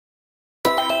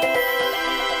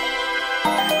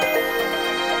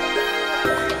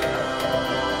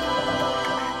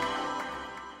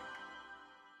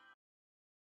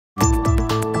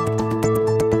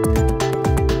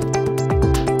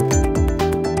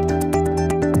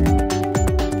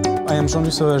am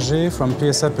Jean-Luc Sauvager from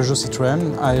PSA Peugeot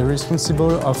Citroën. I am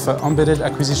responsible of embedded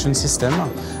acquisition system.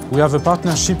 We have a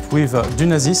partnership with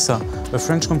Dunasys, a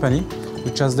French company,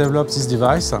 which has developed this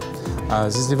device.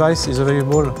 This device is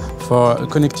available for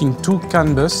connecting two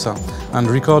CAN bus and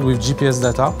record with GPS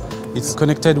data. It's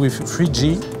connected with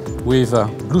 3G, with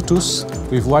Bluetooth,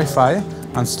 with Wi-Fi,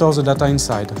 and stores the data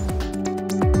inside.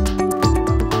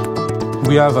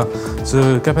 We have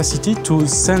the capacity to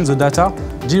send the data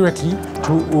directly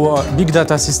to our big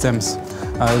data systems.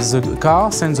 The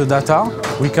car sends the data,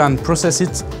 we can process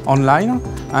it online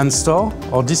and store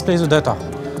or display the data.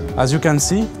 As you can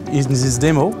see in this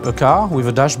demo, a car with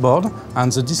a dashboard,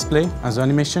 and the display and the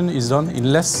animation is done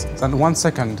in less than 1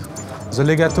 second. The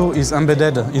Legato is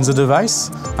embedded in the device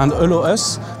and allows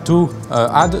us to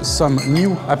add some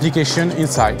new application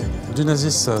inside.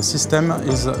 Dunasys system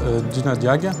is a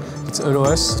Dunadiag. It allows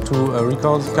us to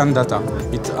record CAN data.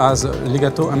 It has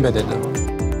Legato embedded.